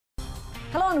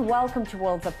Hello and welcome to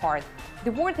Worlds Apart.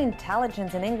 The word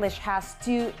intelligence in English has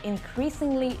two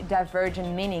increasingly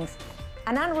divergent meanings.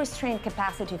 An unrestrained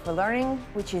capacity for learning,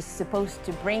 which is supposed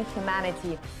to bring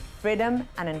humanity freedom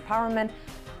and empowerment,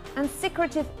 and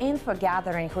secretive info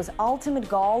gathering, whose ultimate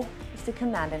goal is to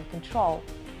command and control.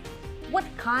 What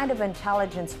kind of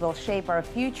intelligence will shape our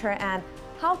future, and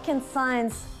how can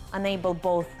science enable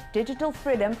both digital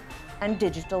freedom and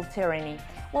digital tyranny?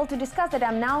 Well, to discuss that,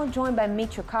 I'm now joined by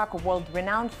Michio Kaku,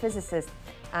 world-renowned physicist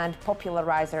and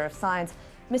popularizer of science.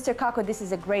 Mr. Kaku, this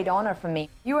is a great honor for me.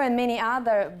 You and many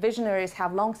other visionaries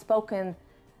have long spoken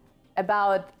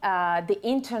about the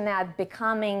internet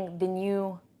becoming the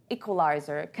new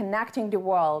equalizer, connecting the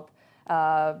world,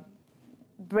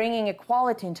 bringing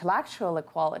equality, intellectual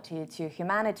equality to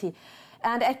humanity.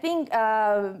 And I think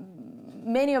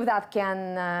many of that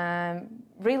can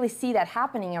really see that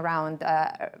happening around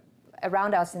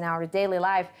us in our daily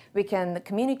life. We can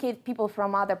communicate with people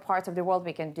from other parts of the world,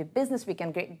 we can do business, we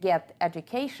can get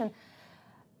education.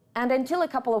 And until a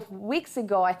couple of weeks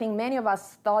ago, I think many of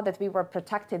us thought that we were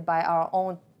protected by our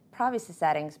own privacy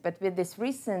settings. But with this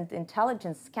recent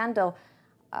intelligence scandal,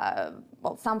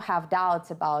 well, some have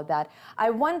doubts about that. I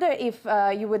wonder if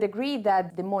you would agree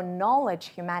that the more knowledge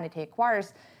humanity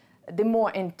acquires, the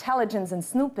more intelligence and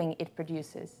snooping it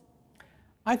produces.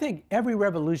 I think every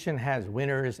revolution has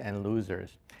winners and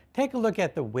losers. Take a look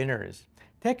at the winners.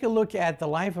 Take a look at the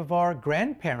life of our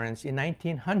grandparents in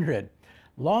 1900.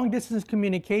 Long-distance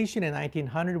communication in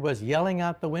 1900 was yelling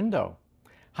out the window.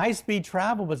 High-speed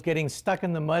travel was getting stuck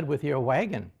in the mud with your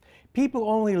wagon. People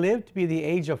only lived to be the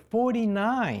age of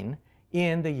 49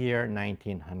 in the year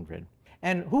 1900.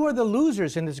 And who are the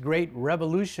losers in this great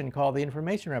revolution called the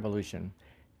information revolution?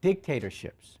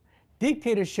 Dictatorships.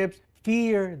 Dictatorships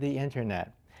fear the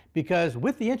internet, because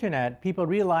with the internet, people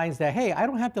realize that, hey, I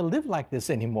don't have to live like this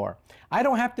anymore. I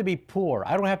don't have to be poor.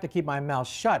 I don't have to keep my mouth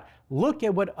shut. Look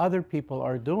at what other people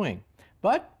are doing.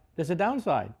 But there's a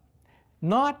downside.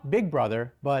 Not Big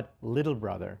Brother, but Little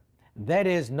Brother. That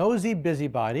is nosy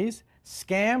busybodies,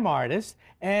 scam artists,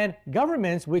 and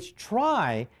governments which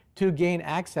try to gain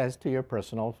access to your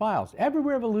personal files. Every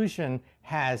revolution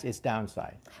has its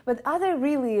downside. But are they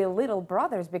really little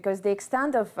brothers? Because the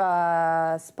extent of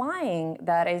spying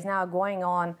that is now going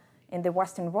on in the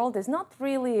Western world is not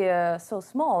really so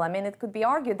small. I mean, it could be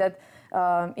argued that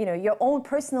your own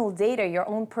personal data, your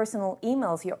own personal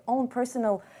emails, your own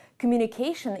personal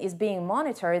communication is being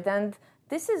monitored, and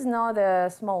this is not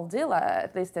a small deal,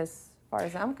 at least as far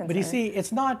as I'm concerned. But you see,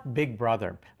 it's not Big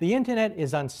Brother. The internet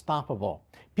is unstoppable.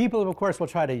 People, of course, will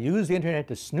try to use the internet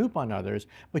to snoop on others,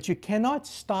 but you cannot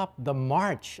stop the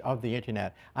march of the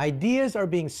internet. Ideas are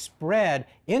being spread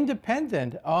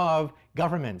independent of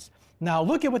governments. Now,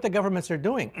 look at what the governments are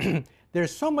doing.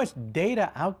 There's so much data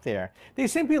out there. They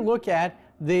simply look at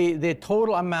the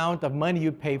total amount of money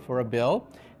you pay for a bill,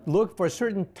 look for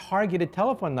certain targeted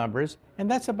telephone numbers, and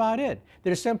that's about it.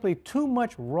 There's simply too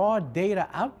much raw data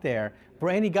out there for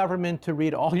any government to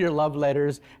read all your love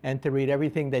letters and to read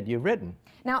everything that you've written.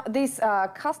 Now, this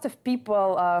cast of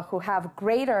people who have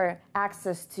greater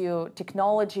access to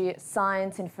technology,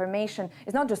 science, information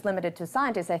is not just limited to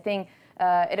scientists. I think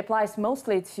it applies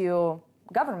mostly to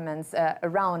governments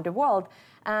around the world.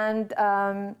 And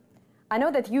I know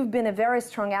that you've been a very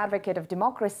strong advocate of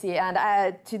democracy, and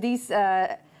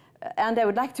and I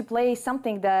would like to play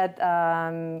something that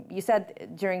you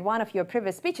said during one of your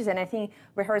previous speeches, and I think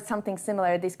we heard something similar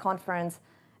at this conference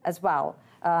as well.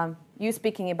 You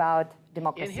speaking about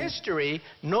democracy. In history,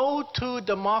 no two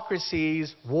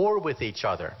democracies war with each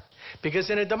other. Because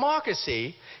in a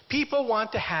democracy, people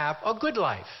want to have a good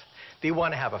life. They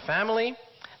want to have a family.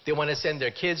 They want to send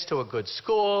their kids to a good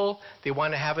school. They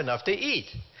want to have enough to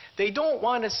eat. They don't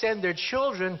want to send their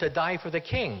children to die for the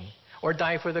king or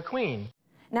die for the queen.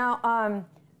 Now,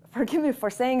 forgive me for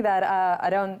saying that, I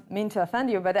don't mean to offend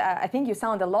you, but I think you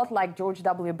sound a lot like George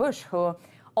W. Bush, who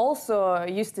also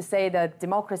used to say that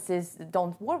democracies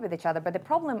don't war with each other. But the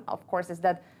problem, of course, is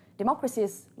that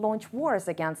democracies launch wars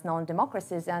against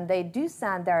non-democracies, and they do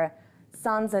send their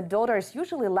sons and daughters,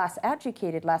 usually less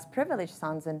educated, less privileged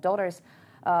sons and daughters,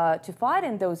 to fight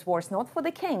in those wars, not for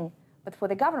the king, but for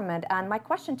the government. And my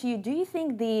question to you, do you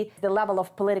think the level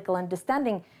of political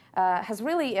understanding has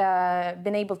really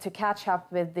been able to catch up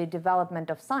with the development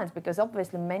of science? Because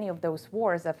obviously many of those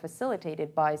wars are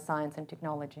facilitated by science and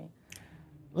technology.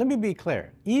 Let me be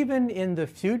clear. Even in the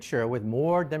future, with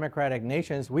more democratic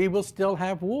nations, we will still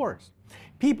have wars.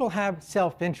 People have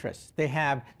self-interest. They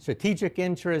have strategic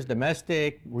interests,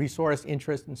 domestic, resource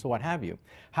interests, and so what have you.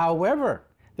 However,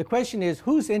 The question is,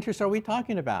 whose interests are we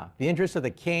talking about? The interests of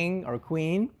the king or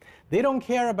queen? They don't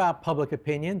care about public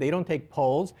opinion. They don't take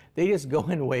polls. They just go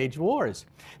and wage wars.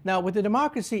 Now, with the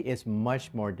democracy, it's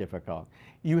much more difficult.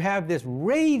 You have this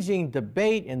raging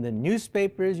debate in the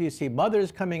newspapers. You see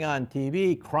mothers coming on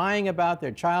TV crying about their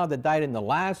child that died in the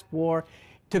last war.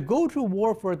 To go to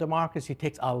war for a democracy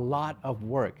takes a lot of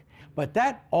work. But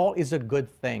that all is a good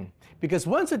thing. Because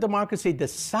once a democracy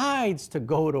decides to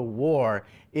go to war,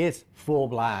 it's full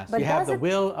blast. You have the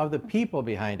will of the people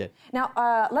behind it. Now,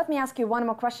 let me ask you one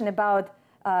more question about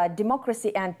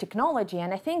democracy and technology.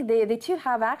 And I think the two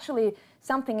have actually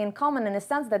something in common in a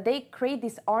sense that they create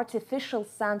this artificial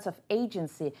sense of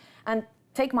agency. And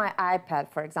take my iPad,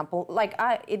 for example.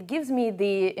 It gives me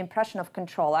the impression of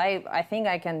control. I think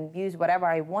I can use whatever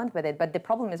I want with it. But the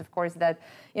problem is, of course, that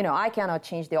I cannot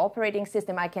change the operating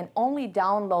system. I can only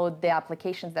download the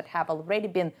applications that have already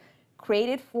been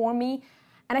created for me.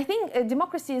 And I think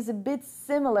democracy is a bit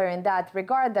similar in that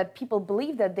regard, that people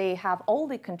believe that they have all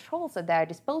the controls at their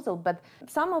disposal, but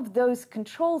some of those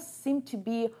controls seem to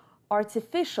be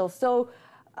artificial. So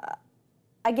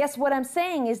I guess what I'm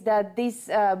saying is that these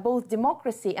both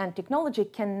democracy and technology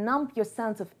can numb your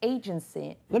sense of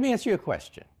agency. Let me ask you a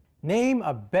question. Name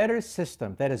a better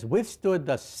system that has withstood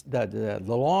the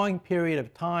long period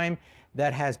of time,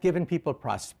 that has given people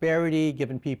prosperity,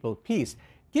 given people peace.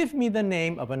 Give me the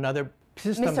name of another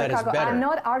system Mr. that is Kaku, better. I'm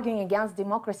not arguing against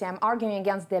democracy. I'm arguing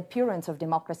against the appearance of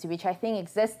democracy, which I think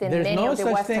exists in many of the Western countries. There's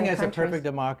no such thing as a perfect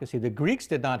democracy. The Greeks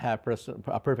did not have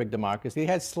a perfect democracy. They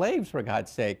had slaves, for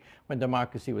God's sake, when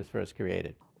democracy was first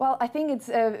created. Well, I think it's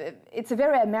a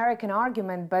very American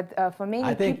argument, but for many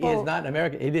people... I think it's not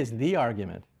American. It is the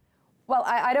argument. Well,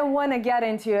 I don't want to get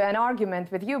into an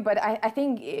argument with you, but I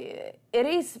think it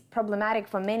is problematic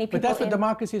for many people. But that's what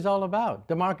democracy is all about.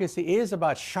 Democracy is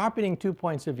about sharpening 2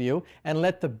 points of view and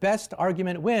let the best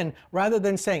argument win, rather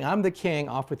than saying, I'm the king,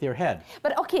 off with your head.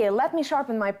 But okay, let me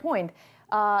sharpen my point.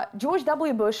 George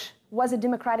W. Bush was a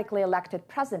democratically elected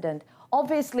president.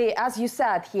 Obviously, as you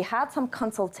said, he had some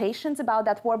consultations about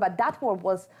that war, but that war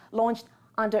was launched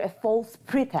under a false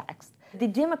pretext. The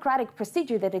democratic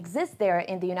procedure that exists there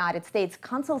in the United States,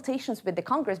 consultations with the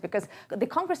Congress, because the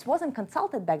Congress wasn't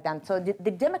consulted back then, so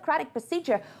the democratic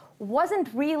procedure wasn't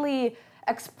really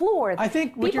explored. I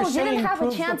think what you're saying didn't have a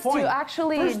proves chance the point. to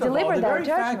actually First of deliver all, their the very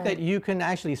judgment. fact that you can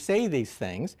actually say these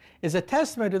things is a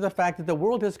testament to the fact that the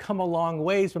world has come a long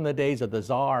ways from the days of the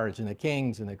czars and the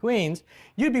kings and the queens.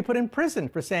 You'd be put in prison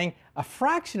for saying a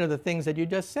fraction of the things that you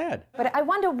just said. But I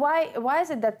wonder why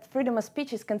is it that freedom of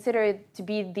speech is considered to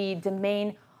be the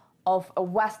domain of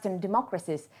Western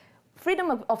democracies?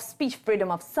 Freedom of speech, freedom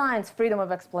of science, freedom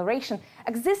of exploration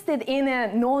existed in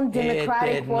a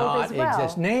non-democratic world as well. It did not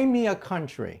exist. Name me a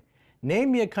country.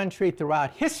 Name me a country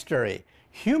throughout history,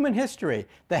 human history,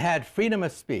 that had freedom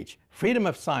of speech, freedom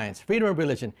of science, freedom of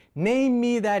religion. Name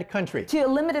me that country. To a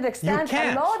limited extent,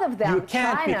 a lot of them. You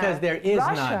can't, China, because there is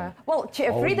Russia. None. Well,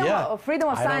 freedom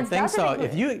of science. I don't think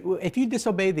so. If you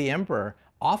disobey the emperor,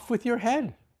 off with your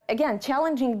head. Again,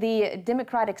 challenging the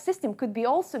democratic system could be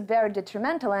also very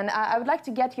detrimental. And I would like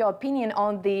to get your opinion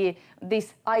on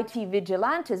this IT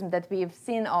vigilantism that we've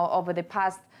seen over the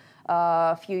past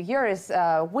few years.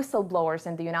 Whistleblowers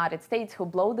in the United States who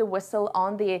blow the whistle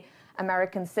on the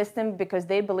American system because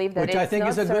they believe that Which I think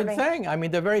is a good thing. I mean,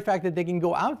 the very fact that they can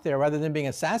go out there rather than being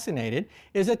assassinated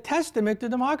is a testament to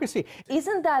democracy.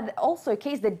 Isn't that also a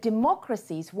case that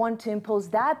democracies want to impose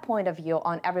that point of view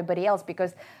on everybody else?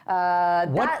 Because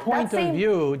what point of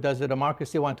view does a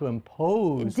democracy want to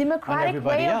impose democratic on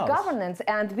everybody else? Way of governance,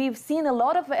 and we've seen a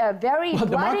lot of very bloody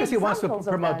democracy wants to examples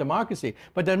promote of that. democracy,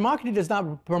 but democracy does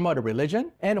not promote a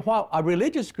religion. And while a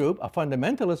religious group, a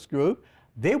fundamentalist group,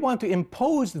 they want to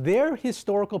impose their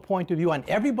historical point of view on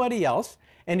everybody else,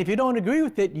 and if you don't agree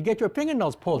with it, you get your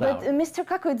fingernails pulled out. But Mr.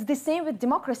 Kaku, it's the same with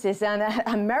democracies, and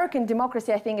American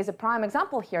democracy, I think, is a prime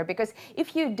example here, because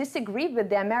if you disagree with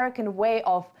the American way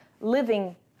of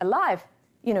living a life,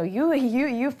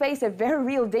 you face a very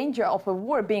real danger of a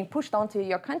war being pushed onto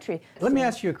your country. Let me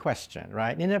ask you a question,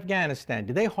 right? In Afghanistan,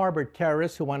 do they harbor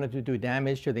terrorists who wanted to do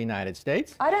damage to the United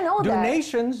States? I don't know that. Do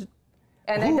nations...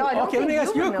 Okay, let me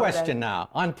ask you a question now.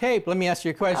 On tape, let me ask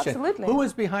you a question. Absolutely. Who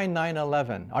was behind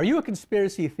 9/11? Are you a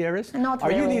conspiracy theorist? Not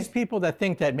really. Are you really. these people that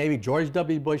think that maybe George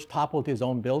W. Bush toppled his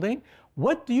own building?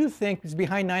 What do you think is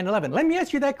behind 9/11? Let me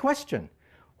ask you that question.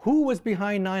 Who was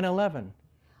behind 9/11?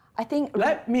 I think...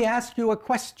 Let me ask you a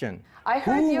question. I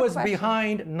heard Who your was question.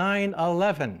 behind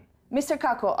 9/11? Mr.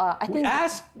 Kaku, I think...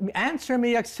 Answer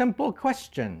me a simple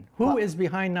question. Who is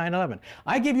behind 9/11?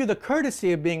 I give you the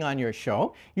courtesy of being on your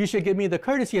show. You should give me the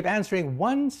courtesy of answering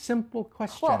one simple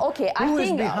question. Well, okay, Who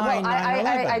is behind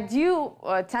 9/11? I do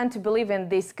tend to believe in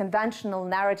this conventional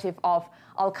narrative of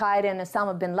Al-Qaeda and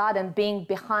Osama bin Laden being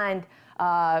behind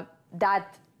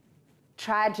that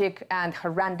tragic and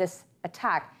horrendous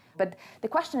attack. But the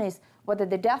question is whether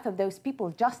the death of those people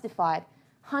justified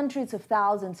hundreds of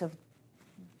thousands of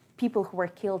people who were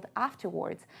killed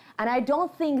afterwards. And I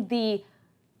don't think the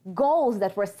goals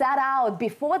that were set out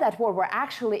before that war were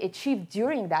actually achieved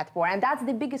during that war. And that's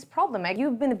the biggest problem.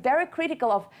 You've been very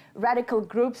critical of radical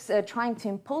groups trying to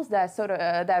impose that sort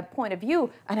of that point of view,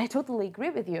 and I totally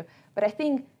agree with you. But I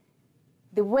think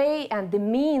the way and the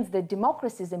means that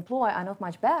democracies employ are not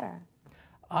much better.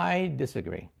 I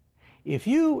disagree. If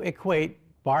you equate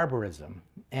barbarism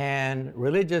and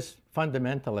religious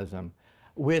fundamentalism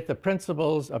with the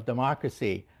principles of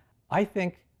democracy, I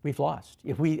think we've lost,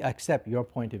 if we accept your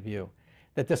point of view,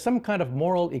 that there's some kind of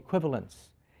moral equivalence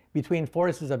between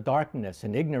forces of darkness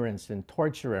and ignorance and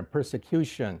torture and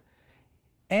persecution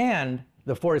and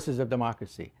the forces of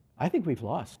democracy. I think we've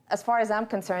lost. As far as I'm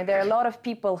concerned, there are a lot of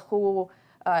people who,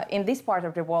 in this part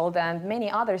of the world and many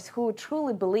others, who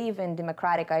truly believe in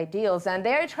democratic ideals, and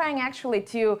they're trying actually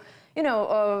to,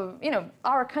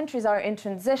 our countries are in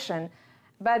transition.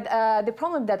 But the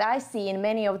problem that I see in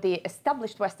many of the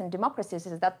established Western democracies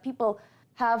is that people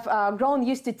have grown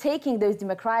used to taking those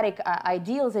democratic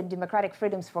ideals and democratic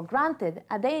freedoms for granted,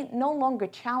 and they no longer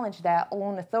challenge their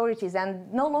own authorities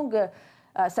and no longer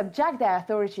subject their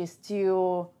authorities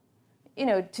to,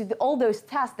 all those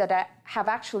tests that have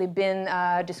actually been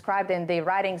described in the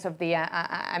writings of the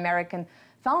American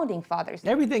founding fathers.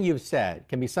 Everything you've said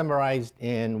can be summarized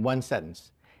in one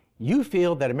sentence. You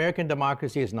feel that American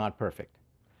democracy is not perfect.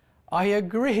 I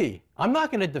agree. I'm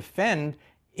not going to defend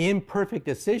imperfect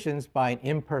decisions by an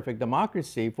imperfect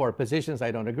democracy for positions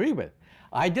I don't agree with.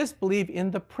 I just believe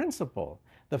in the principle.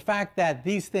 The fact that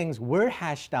these things were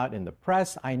hashed out in the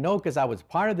press, I know because I was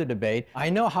part of the debate. I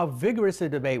know how vigorous the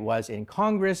debate was in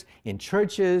Congress, in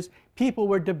churches. People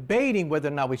were debating whether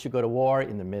or not we should go to war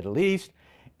in the Middle East.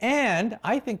 And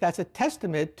I think that's a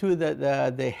testament to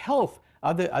the health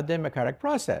of the democratic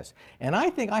process. And I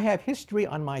think I have history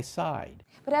on my side.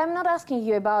 But I'm not asking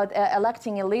you about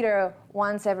electing a leader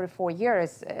once every 4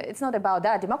 years. It's not about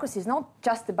that. Democracy is not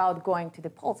just about going to the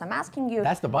polls. I'm asking you...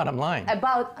 That's the bottom line.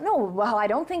 Well, I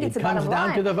don't think it's the bottom line. It comes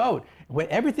down to the vote. When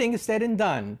everything is said and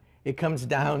done, it comes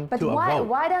down to a vote. But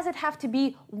why does it have to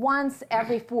be once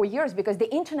every 4 years? Because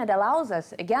the internet allows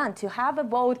us, again, to have a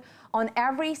vote on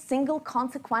every single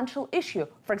consequential issue.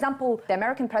 For example, the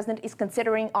American president is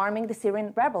considering arming the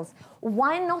Syrian rebels.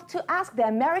 Why not to ask the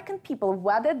American people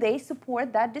whether they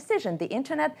support that decision? The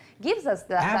internet gives us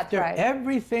that right. After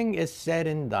everything is said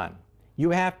and done,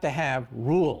 you have to have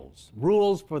rules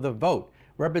for the vote.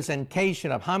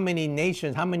 Representation of how many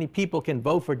nations, how many people can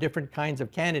vote for different kinds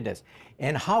of candidates,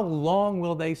 and how long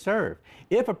will they serve.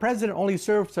 If a president only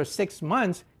serves for 6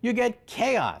 months, you get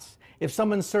chaos. If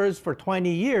someone serves for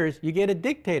 20 years, you get a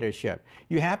dictatorship.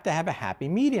 You have to have a happy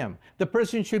medium. The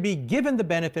person should be given the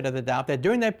benefit of the doubt that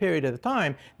during that period of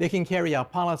time, they can carry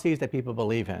out policies that people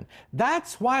believe in.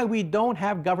 That's why we don't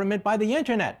have government by the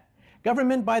internet.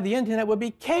 Government by the internet would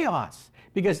be chaos,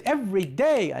 because every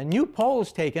day a new poll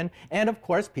is taken, and of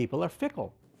course people are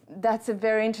fickle. That's a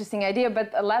very interesting idea,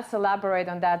 but let's elaborate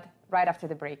on that right after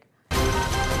the break.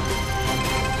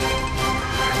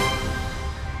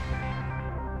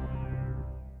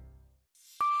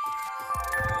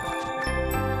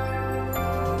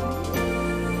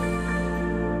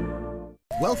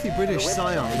 Wealthy British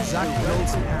scion Zach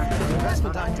Reynolds,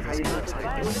 investment activist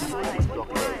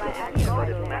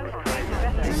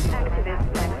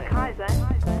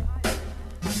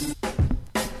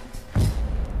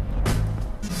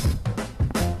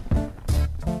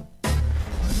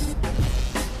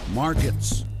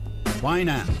Markets,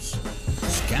 finance,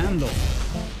 scandal.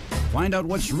 Find out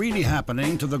what's really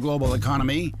happening to the global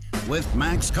economy with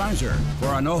Max Kaiser.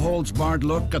 For a no-holds-barred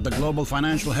look at the global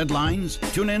financial headlines,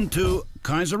 tune in to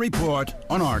Kaiser Report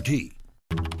on RT.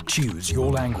 Choose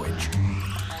your language.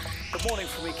 Good morning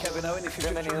from me, Kevin Owen.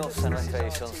 Bienvenidos a nuestra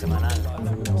edición semanal.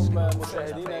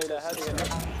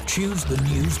 Choose the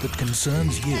news that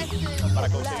concerns you.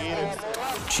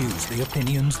 Choose the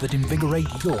opinions that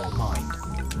invigorate your mind.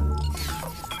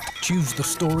 Choose the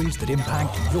stories that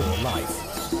impact your life.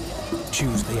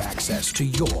 Choose the access to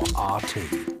your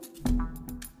RT.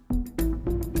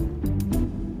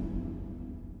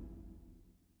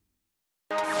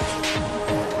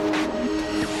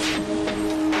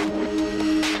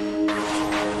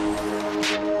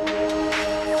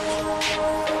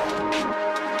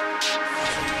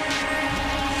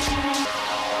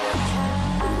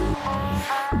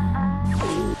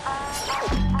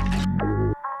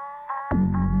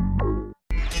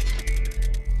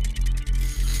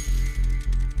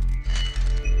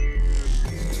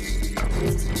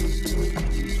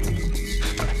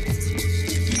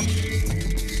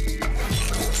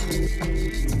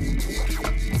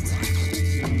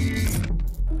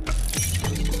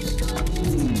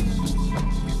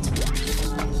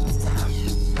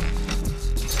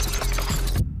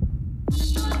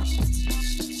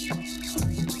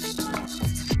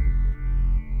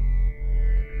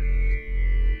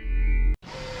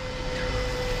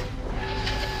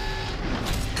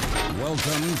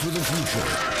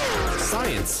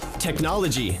 Science,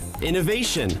 technology,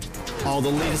 innovation, all the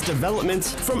latest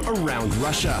developments from around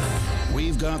Russia.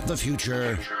 We've got the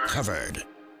future covered.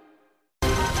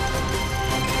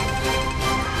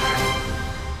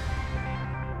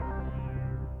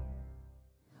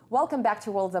 Welcome back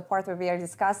to Worlds Apart, where we are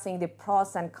discussing the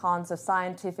pros and cons of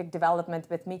scientific development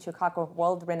with Michio Kaku,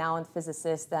 world-renowned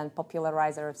physicist and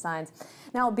popularizer of science.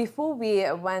 Now, before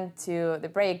we went to the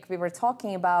break, we were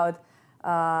talking about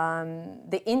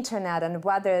the internet and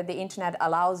whether the internet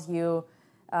allows you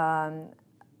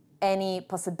any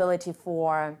possibility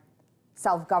for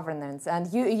self-governance.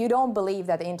 And you don't believe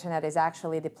that the internet is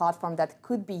actually the platform that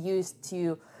could be used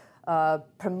to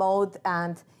promote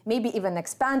and maybe even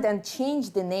expand and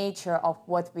change the nature of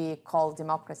what we call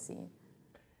democracy.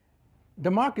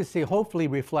 Democracy hopefully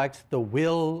reflects the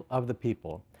will of the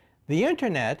people. The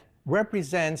internet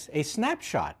represents a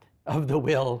snapshot of the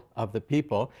will of the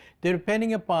people,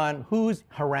 depending upon who's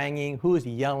haranguing, who's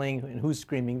yelling, and who's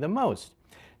screaming the most.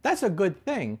 That's a good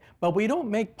thing, but we don't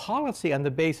make policy on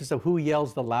the basis of who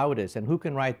yells the loudest and who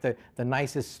can write the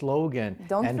nicest slogan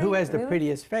and who has the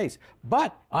prettiest face.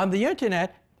 But on the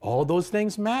internet, all those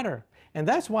things matter. And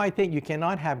that's why I think you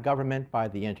cannot have government by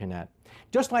the internet.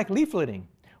 Just like leafleting.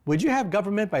 Would you have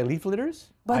government by leafleters?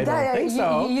 But I don't think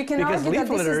so, you can because argue that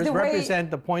this is leafleters the way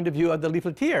represent the point of view of the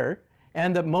leafleteer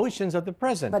and the motions of the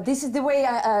president. But this is the way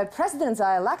presidents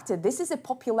are elected. This is a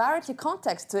popularity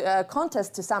contest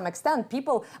to some extent.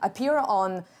 People appear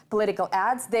on political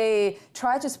ads. They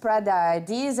try to spread their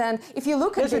ideas. And if you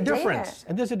look at the data...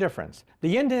 And there's a difference.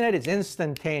 The internet is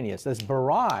instantaneous. This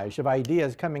barrage of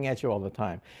ideas coming at you all the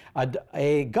time.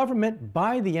 A government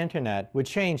by the internet would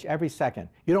change every second.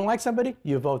 You don't like somebody,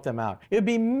 you vote them out. It would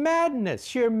be madness,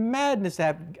 sheer madness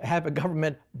to have a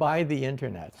government by the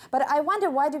internet. But I wonder,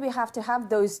 why do we have to have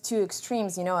those two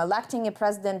extremes, you know, electing a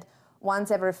president once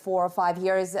every 4 or 5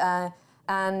 years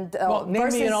well, name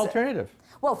me an alternative.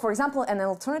 Well, for example, an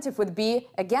alternative would be,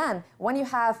 again, when you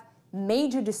have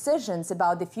major decisions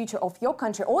about the future of your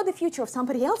country or the future of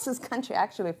somebody else's country,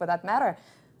 actually, for that matter,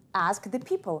 ask the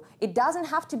people. It doesn't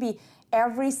have to be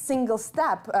every single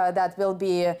step that will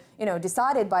be, you know,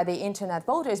 decided by the internet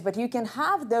voters, but you can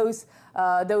have those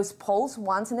polls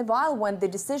once in a while when the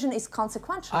decision is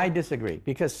consequential. I disagree,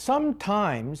 because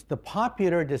sometimes the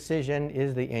popular decision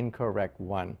is the incorrect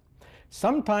one.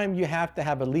 Sometimes you have to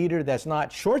have a leader that's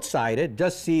not short-sighted,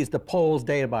 just sees the polls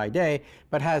day by day,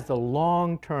 but has the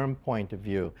long-term point of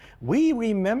view. We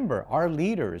remember our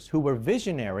leaders who were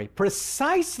visionary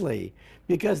precisely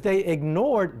because they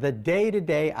ignored the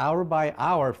day-to-day,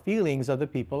 hour-by-hour feelings of the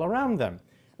people around them.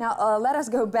 Now, let us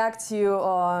go back to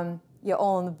your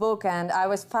own book, and I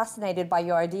was fascinated by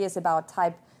your ideas about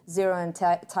Type 0 and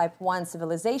Type 1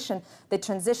 civilization, the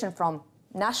transition from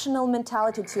national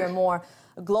mentality to a more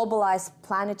globalized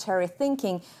planetary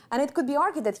thinking. And it could be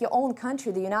argued that your own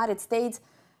country, the United States,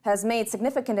 has made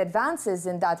significant advances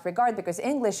in that regard because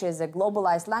English is a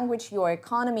globalized language. Your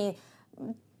economy,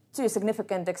 to a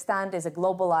significant extent, is a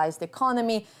globalized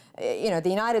economy. You know, the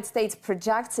United States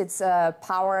projects its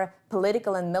power,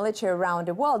 political and military, around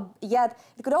the world. Yet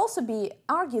it could also be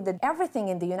argued that everything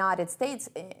in the United States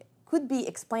could be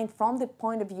explained from the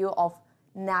point of view of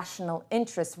national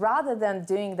interest, rather than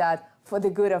doing that for the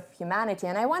good of humanity.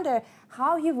 And I wonder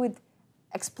how you would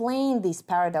explain these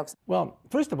paradoxes. Well,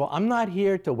 first of all, I'm not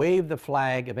here to wave the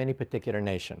flag of any particular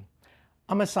nation.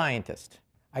 I'm a scientist.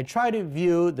 I try to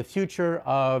view the future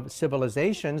of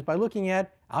civilizations by looking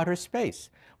at outer space.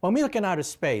 When we look at outer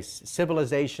space,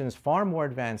 civilizations far more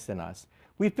advanced than us,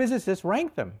 we physicists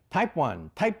rank them. Type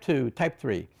 1, Type 2, Type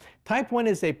 3. Type 1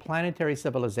 is a planetary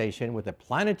civilization with a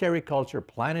planetary culture,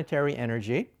 planetary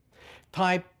energy.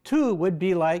 Type 2 would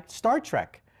be like Star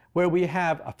Trek, where we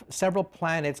have several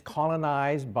planets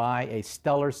colonized by a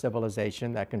stellar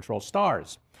civilization that controls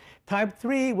stars. Type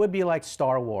 3 would be like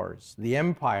Star Wars, the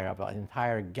empire of an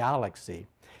entire galaxy.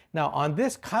 Now, on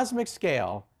this cosmic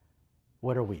scale,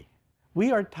 what are we?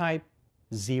 We are Type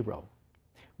 0.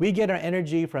 We get our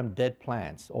energy from dead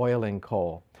plants, oil and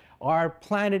coal. Our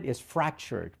planet is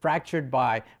fractured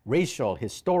by racial,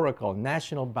 historical,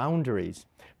 national boundaries.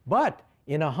 But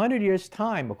in 100 years'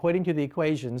 time, according to the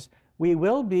equations, we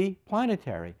will be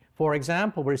planetary. For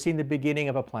example, we're seeing the beginning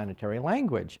of a planetary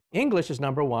language. English is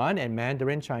 #1 and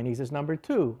Mandarin Chinese is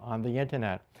 #2 on the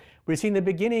internet. We're seeing the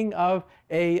beginning of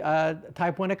a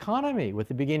Type 1 economy with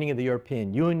the beginning of the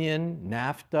European Union,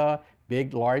 NAFTA,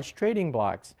 big, large trading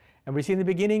blocs. And we're seeing the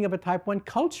beginning of a Type 1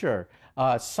 culture,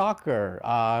 soccer,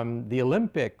 the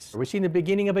Olympics. We're seeing the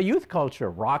beginning of a youth culture,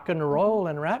 rock and roll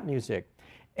and rap music.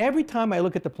 Every time I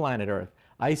look at the planet Earth,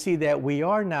 I see that we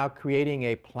are now creating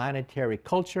a planetary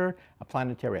culture, a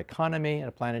planetary economy, and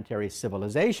a planetary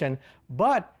civilization,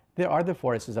 but there are the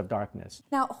forces of darkness.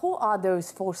 Now, who are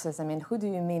those forces? I mean, who do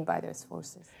you mean by those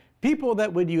forces? People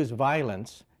that would use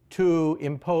violence to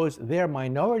impose their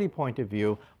minority point of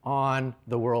view on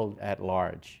the world at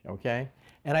large, okay?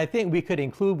 And I think we could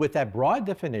include with that broad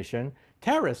definition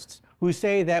terrorists who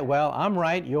say that, well, I'm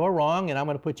right, you're wrong, and I'm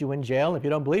going to put you in jail. If you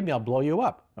don't believe me, I'll blow you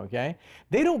up, okay?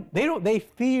 They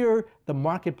fear the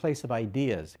marketplace of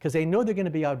ideas because they know they're going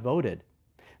to be outvoted.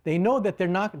 They know that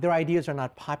their ideas are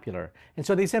not popular. And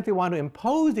so they simply want to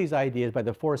impose these ideas by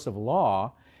the force of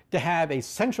law to have a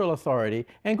central authority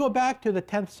and go back to the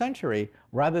 10th century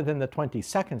rather than the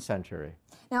 22nd century.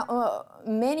 Now,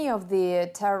 many of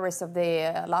the terrorists of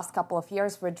the last couple of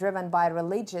years were driven by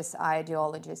religious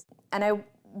ideologies. And I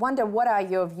wonder, what are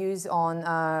your views on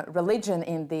religion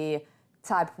in the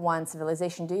Type 1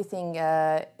 civilization? Do you think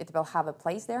it will have a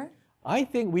place there? I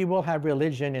think we will have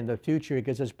religion in the future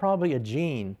because there's probably a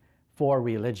gene for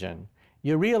religion.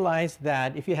 You realize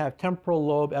that if you have temporal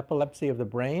lobe epilepsy of the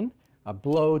brain, a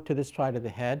blow to this side of the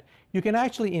head, you can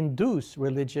actually induce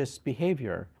religious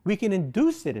behavior. We can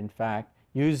induce it, in fact,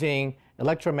 using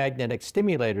electromagnetic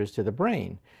stimulators to the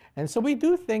brain. And so we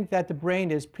do think that the brain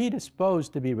is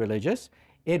predisposed to be religious.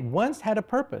 It once had a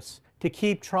purpose to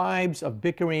keep tribes of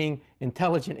bickering,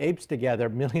 intelligent apes together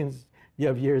millions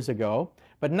of years ago.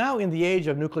 But now in the age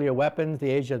of nuclear weapons,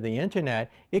 the age of the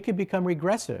internet, it could become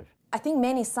regressive. I think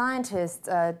many scientists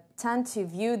tend to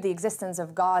view the existence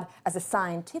of God as a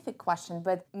scientific question,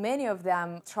 but many of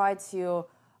them try to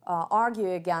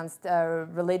argue against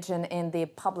religion in the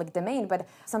public domain. But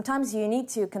sometimes you need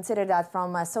to consider that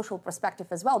from a social perspective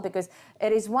as well, because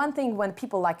it is one thing when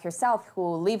people like yourself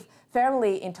who live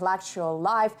fairly intellectual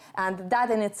life, and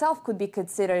that in itself could be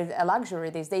considered a luxury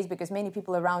these days, because many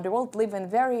people around the world live in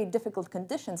very difficult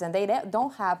conditions and they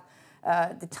don't have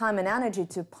the time and energy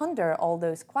to ponder all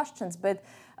those questions. But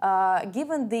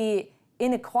given the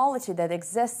inequality that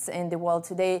exists in the world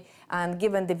today, and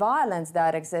given the violence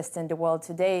that exists in the world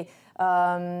today,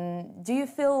 do you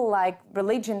feel like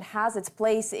religion has its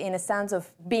place in a sense of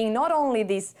being not only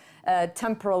this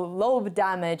temporal lobe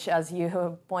damage, as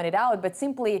you pointed out, but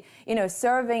simply,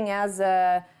 serving as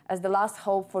the last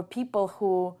hope for people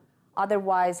who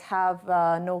otherwise have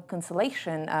no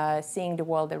consolation seeing the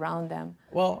world around them?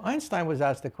 Well, Einstein was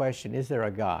asked the question, is there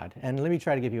a God? And let me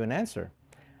try to give you an answer.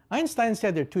 Einstein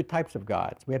said there are two types of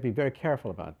gods. We have to be very careful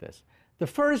about this. The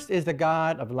first is the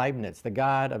God of Leibniz, the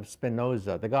God of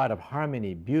Spinoza, the God of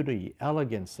harmony, beauty,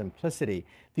 elegance, simplicity.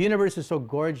 The universe is so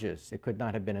gorgeous, it could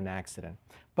not have been an accident.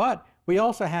 But we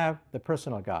also have the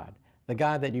personal God, the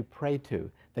God that you pray to,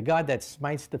 the God that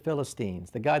smites the Philistines,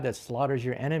 the God that slaughters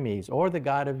your enemies, or the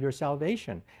God of your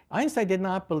salvation. Einstein did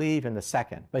not believe in the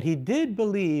second, but he did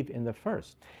believe in the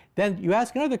first. Then you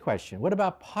ask another question, what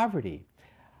about poverty?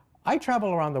 I travel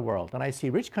around the world and I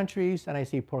see rich countries and I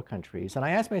see poor countries, and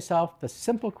I ask myself the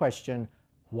simple question,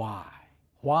 why?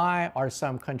 Why are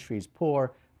some countries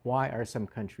poor? Why are some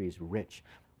countries rich?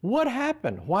 What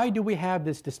happened? Why do we have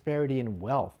this disparity in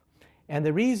wealth? And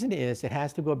the reason is it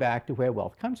has to go back to where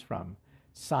wealth comes from,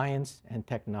 science and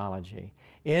technology.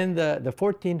 In the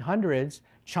 1400s,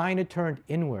 China turned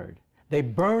inward. They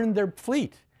burned their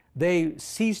fleet. They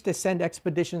ceased to send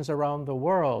expeditions around the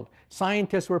world.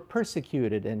 Scientists were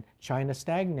persecuted and China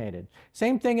stagnated.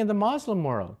 Same thing in the Muslim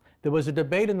world. There was a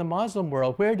debate in the Muslim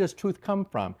world, where does truth come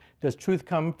from? Does truth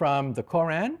come from the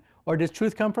Quran or does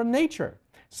truth come from nature?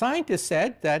 Scientists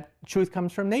said that truth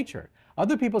comes from nature.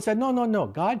 Other people said, no, no, no,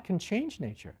 God can change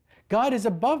nature. God is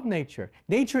above nature.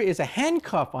 Nature is a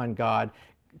handcuff on God.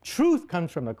 Truth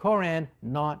comes from the Quran,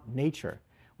 not nature.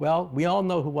 Well, we all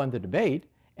know who won the debate.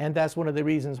 And that's one of the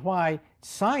reasons why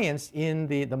science in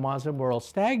the Muslim world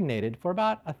stagnated for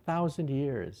about 1,000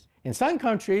 years. In some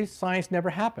countries, science never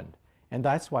happened, and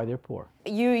that's why they're poor.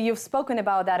 You've spoken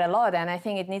about that a lot, and I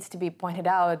think it needs to be pointed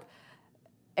out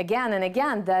again and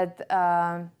again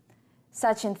that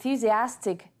such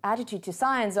enthusiastic attitude to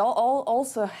science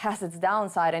also has its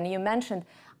downside. And you mentioned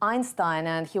Einstein,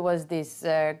 and he was this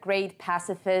great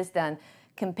pacifist and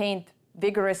campaigned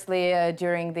vigorously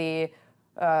during the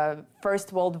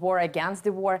First World War against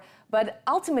the war. But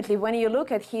ultimately, when you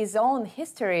look at his own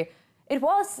history, it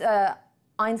was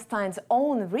Einstein's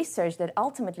own research that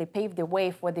ultimately paved the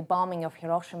way for the bombing of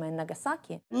Hiroshima and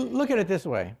Nagasaki. Look at it this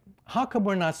way. How come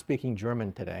we're not speaking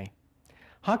German today?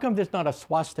 How come there's not a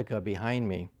swastika behind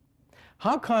me?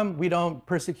 How come we don't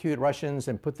persecute Russians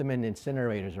and put them in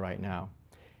incinerators right now?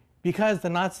 Because the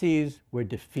Nazis were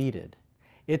defeated.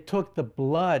 It took the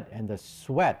blood and the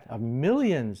sweat of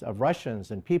millions of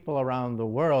Russians and people around the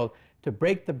world to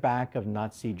break the back of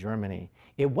Nazi Germany.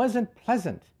 It wasn't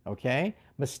pleasant, okay?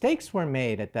 Mistakes were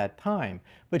made at that time,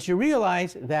 but you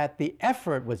realize that the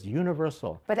effort was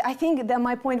universal. But I think that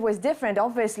my point was different.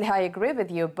 Obviously, I agree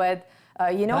with you, but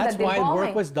you know that's that the why bombing...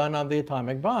 work was done on the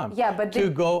atomic bomb. Yeah, but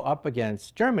to go up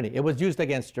against Germany. It was used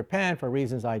against Japan for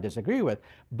reasons I disagree with,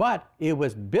 but it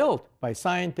was built by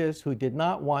scientists who did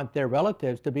not want their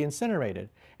relatives to be incinerated.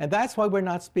 And that's why we're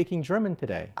not speaking German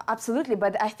today. Absolutely,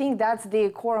 but I think that's the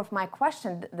core of my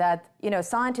question, that, you know,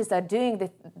 scientists are doing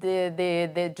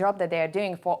the job that they are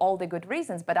doing for all the good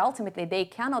reasons, but ultimately they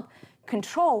cannot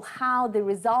control how the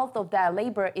result of their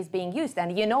labor is being used.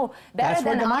 And you know better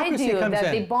than I do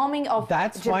that the bombing of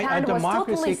Japan was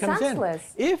totally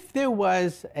senseless. If there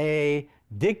was a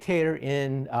dictator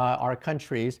in our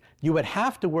countries, you would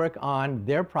have to work on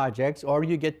their projects or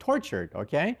you get tortured,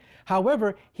 okay?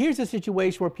 However, here's a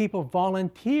situation where people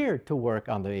volunteered to work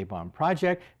on the A-bomb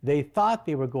project. They thought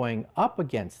they were going up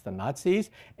against the Nazis,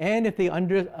 and if they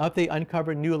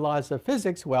uncovered new laws of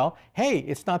physics, well, hey,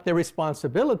 it's not their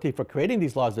responsibility for creating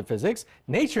these laws of physics.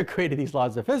 Nature created these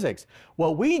laws of physics.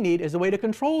 What we need is a way to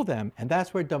control them, and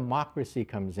that's where democracy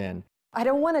comes in. I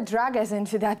don't want to drag us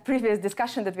into that previous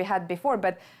discussion that we had before,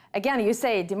 but again, you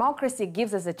say democracy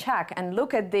gives us a check, and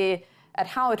look at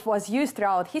how it was used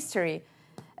throughout history.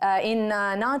 In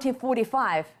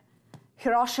 1945,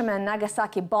 Hiroshima and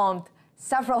Nagasaki bombed.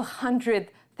 Several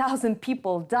 100,000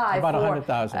 people died. About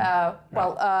 100,000.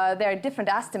 There are different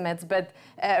estimates, but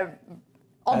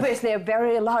obviously a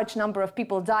very large number of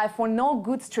people died for no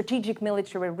good strategic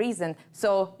military reason.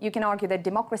 So you can argue that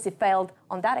democracy failed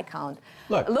on that account.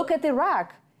 Look at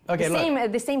Iraq. Okay,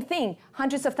 the same thing.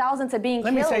 Hundreds of thousands are being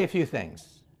killed. Let me say a few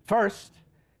things. First,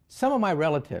 some of my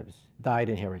relatives died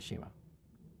in Hiroshima,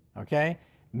 okay?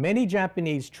 Many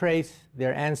Japanese trace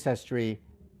their ancestry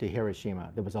to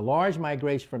Hiroshima. There was a large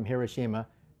migration from Hiroshima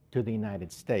to the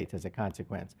United States as a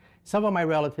consequence. Some of my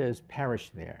relatives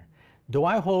perished there. Do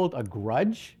I hold a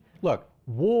grudge? Look,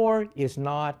 war is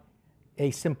not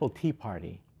a simple tea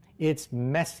party. It's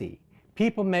messy.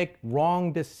 People make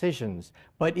wrong decisions,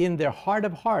 but in their heart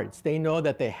of hearts, they know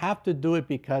that they have to do it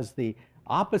because the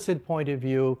opposite point of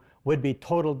view would be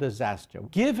total disaster.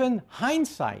 Given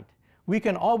hindsight, we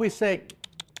can always say,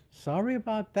 sorry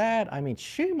about that. I mean,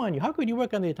 shame on you. How could you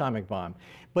work on the atomic bomb?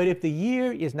 But if the year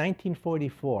is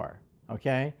 1944,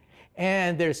 okay,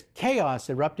 and there's chaos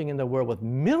erupting in the world with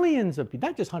millions of people,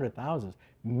 not just 100,000s,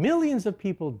 millions of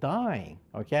people dying,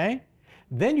 okay,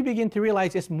 then you begin to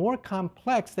realize it's more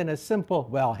complex than a simple,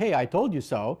 well, hey, I told you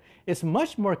so. It's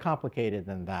much more complicated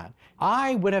than that.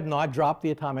 I would have not dropped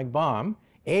the atomic bomb,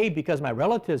 A, because my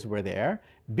relatives were there,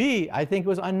 B, I think it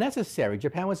was unnecessary.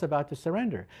 Japan was about to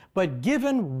surrender. But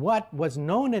given what was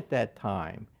known at that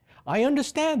time, I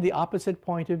understand the opposite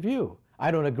point of view.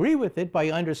 I don't agree with it, but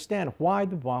I understand why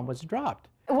the bomb was dropped.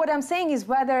 What I'm saying is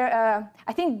whether,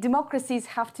 I think democracies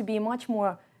have to be much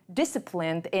more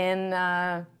disciplined in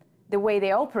the way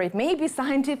they operate. Maybe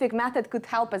scientific method could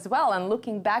help as well, and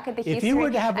looking back at the history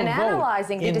and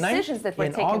analyzing the decisions that were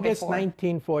taken before. In August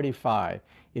 1945,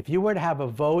 if you were to have a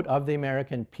vote of the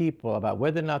American people about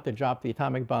whether or not to drop the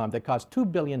atomic bomb that cost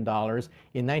 $2 billion in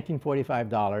 1945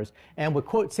 dollars and would,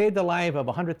 quote, save the life of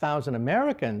 100,000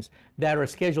 Americans that are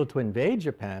scheduled to invade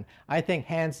Japan, I think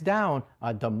hands down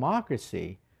a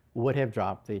democracy would have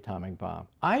dropped the atomic bomb.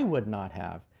 I would not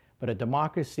have, but a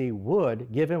democracy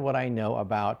would, given what I know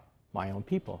about my own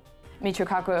people. Michio,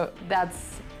 Kaku,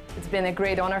 it's been a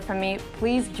great honor for me.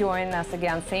 Please join us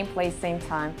again, same place, same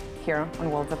time, here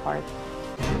on Worlds Apart.